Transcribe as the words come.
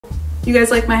You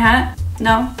guys like my hat?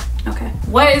 No? Okay.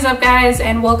 What is up, guys,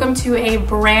 and welcome to a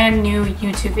brand new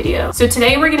YouTube video. So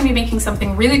today we're gonna be making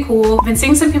something really cool. I've been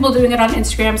seeing some people doing it on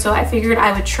Instagram, so I figured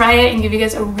I would try it and give you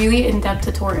guys a really in-depth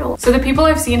tutorial. So the people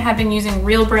I've seen have been using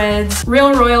real breads,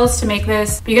 real royals to make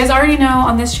this. But you guys already know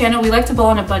on this channel, we like to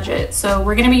ball on a budget. So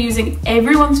we're gonna be using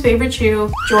everyone's favorite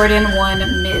shoe, Jordan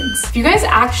 1 mids. If you guys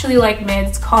actually like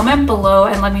mids, comment below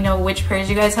and let me know which pairs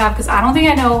you guys have, because I don't think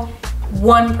I know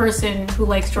one person who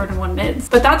likes Jordan 1 mids.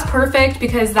 But that's perfect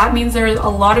because that means there's a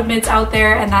lot of mids out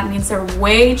there, and that means they're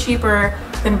way cheaper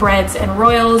than breads and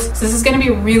royals. So this is gonna be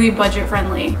really budget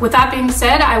friendly. With that being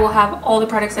said, I will have all the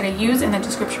products that I use in the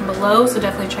description below, so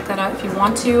definitely check that out if you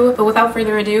want to. But without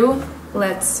further ado,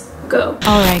 let's go.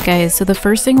 Alright guys, so the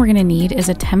first thing we're gonna need is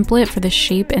a template for the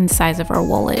shape and size of our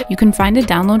wallet. You can find a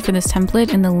download for this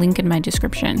template in the link in my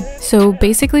description. So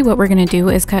basically what we're gonna do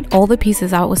is cut all the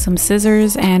pieces out with some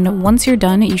scissors, and once you're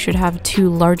done, you should have 2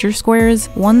 larger squares,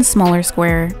 1 smaller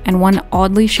square, and 1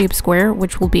 oddly shaped square,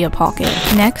 which will be a pocket.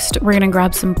 Next, we're gonna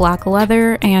grab some black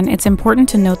leather, and it's important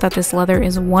to note that this leather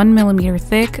is 1 millimeter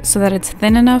thick so that it's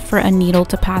thin enough for a needle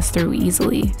to pass through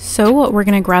easily. So we're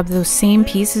gonna grab those same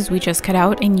pieces we just cut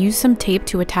out and use some tape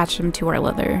to attach them to our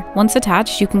leather. Once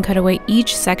attached, you can cut away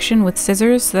each section with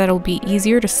scissors so that it'll be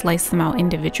easier to slice them out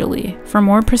individually. For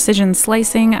more precision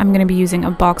slicing, I'm going to be using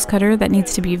a box cutter that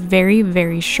needs to be very,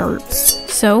 very sharp.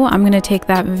 So I'm going to take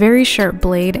that very sharp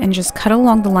blade and just cut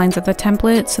along the lines of the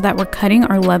template so that we're cutting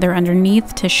our leather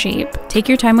underneath to shape. Take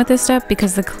your time with this step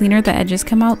because the cleaner the edges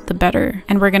come out, the better.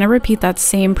 And we're going to repeat that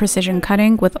same precision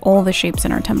cutting with all the shapes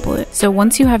in our template. So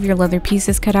once you have your leather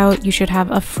pieces cut out, you should have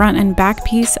a front and back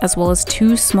piece as well as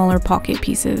 2 smaller pocket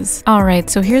pieces. Alright,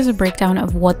 so here's a breakdown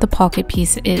of what the pocket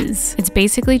piece is. It's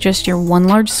basically just your 1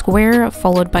 large square,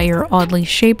 followed by your oddly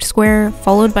shaped square,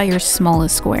 followed by your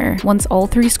smallest square. Once all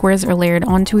 3 squares are layered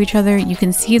onto each other, you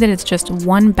can see that it's just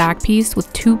 1 back piece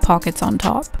with 2 pockets on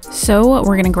top. So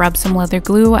we're gonna grab some leather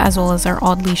glue as well as our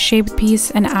oddly shaped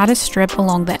piece and add a strip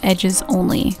along the edges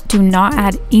only. Do not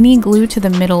add any glue to the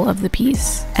middle of the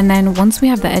piece. And then once we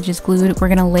have the edges glued, we're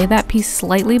gonna lay that piece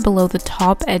slightly below the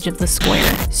top edge of the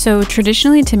square. So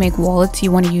traditionally, to make wallets,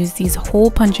 you want to use these hole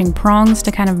punching prongs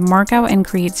to kind of mark out and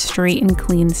create straight and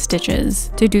clean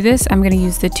stitches. To do this, I'm going to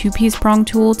use the 2-piece prong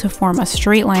tool to form a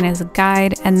straight line as a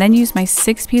guide, and then use my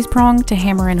 6-piece prong to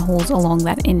hammer in holes along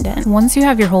that indent. Once you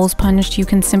have your holes punched, you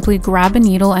can simply grab a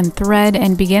needle and thread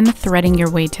and begin threading your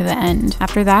way to the end.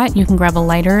 After that, you can grab a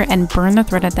lighter and burn the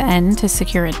thread at the end to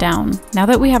secure it down. Now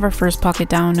that we have our first pocket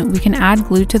down, we can add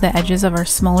glue to the edges of our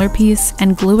smaller piece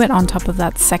and glue it on top of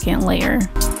that second layer.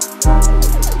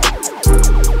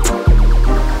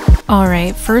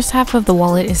 Alright, first half of the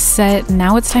wallet is set.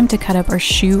 Now it's time to cut up our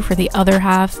shoe for the other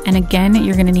half, and again,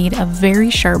 you're going to need a very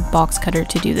sharp box cutter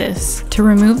to do this. To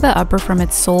remove the upper from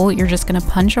its sole, you're just going to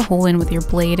punch a hole in with your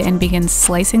blade and begin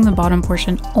slicing the bottom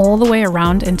portion all the way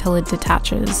around until it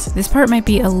detaches. This part might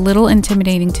be a little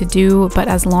intimidating to do, but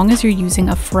as long as you're using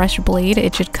a fresh blade,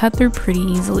 it should cut through pretty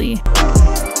easily.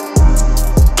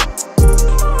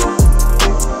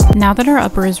 Now that our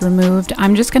upper is removed,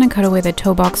 I'm just going to cut away the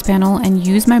toe box panel and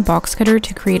use my box cutter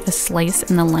to create a slice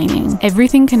in the lining.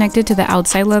 Everything connected to the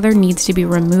outside leather needs to be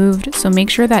removed, so make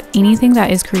sure that anything that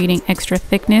is creating extra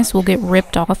thickness will get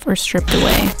ripped off or stripped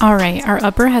away. Alright, our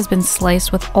upper has been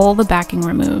sliced with all the backing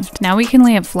removed. Now we can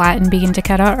lay it flat and begin to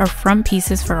cut out our front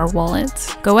pieces for our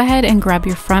wallets. Go ahead and grab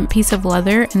your front piece of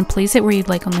leather and place it where you'd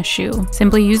like on the shoe.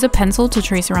 Simply use a pencil to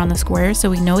trace around the square so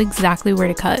we know exactly where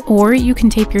to cut. Or you can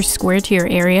tape your square to your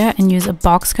area and use a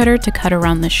box cutter to cut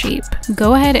around the shape.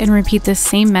 Go ahead and repeat this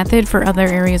same method for other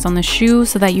areas on the shoe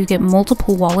so that you get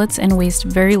multiple wallets and waste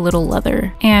very little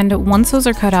leather. And once those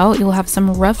are cut out, you'll have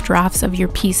some rough drafts of your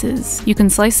pieces. You can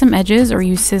slice some edges or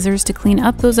use scissors to clean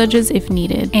up those edges if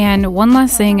needed. And one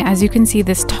last thing, as you can see,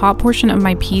 this top portion of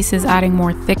my piece is adding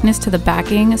more thickness to the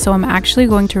backing, so I'm actually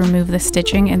going to remove the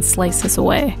stitching and slice this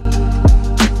away.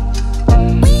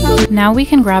 Now we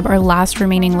can grab our last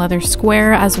remaining leather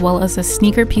square as well as a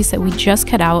sneaker piece that we just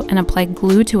cut out and apply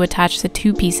glue to attach the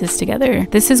 2 pieces together.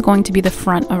 This is going to be the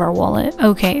front of our wallet.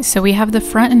 Okay, so we have the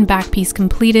front and back piece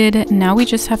completed. Now we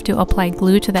just have to apply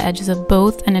glue to the edges of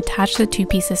both and attach the 2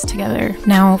 pieces together.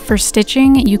 Now for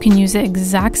stitching, you can use the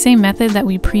exact same method that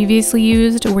we previously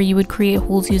used, where you would create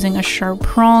holes using a sharp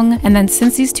prong, and then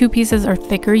since these 2 pieces are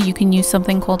thicker, you can use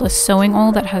something called a sewing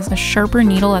awl that has a sharper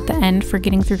needle at the end for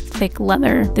getting through thick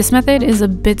leather. This This method is a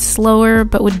bit slower,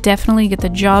 but would definitely get the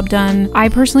job done. I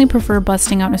personally prefer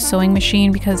busting out a sewing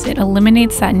machine because it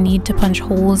eliminates that need to punch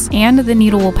holes, and the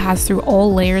needle will pass through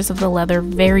all layers of the leather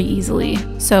very easily.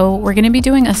 So we're going to be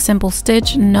doing a simple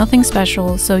stitch, nothing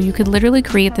special, so you could literally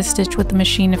create the stitch with the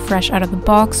machine fresh out of the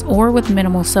box or with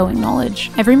minimal sewing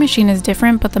knowledge. Every machine is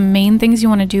different, but the main things you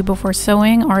want to do before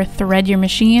sewing are thread your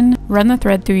machine, run the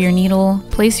thread through your needle,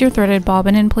 place your threaded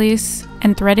bobbin in place,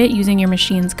 and thread it using your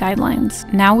machine's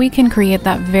guidelines. Now we can create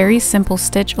that very simple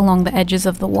stitch along the edges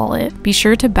of the wallet. Be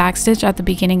sure to backstitch at the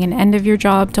beginning and end of your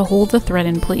job to hold the thread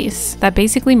in place. That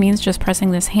basically means just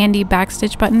pressing this handy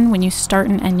backstitch button when you start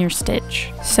and end your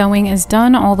stitch. Sewing is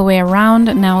done all the way around.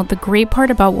 Now the great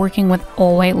part about working with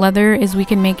all white leather is we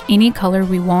can make any color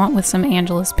we want with some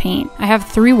Angelus paint. I have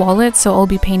 3 wallets, so I'll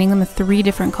be painting them 3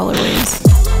 different colorways.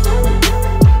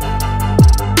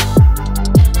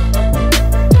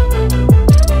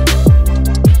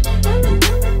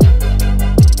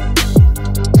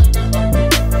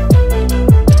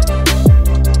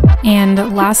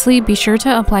 And lastly, be sure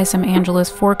to apply some Angelus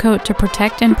forecoat to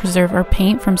protect and preserve our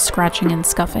paint from scratching and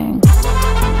scuffing.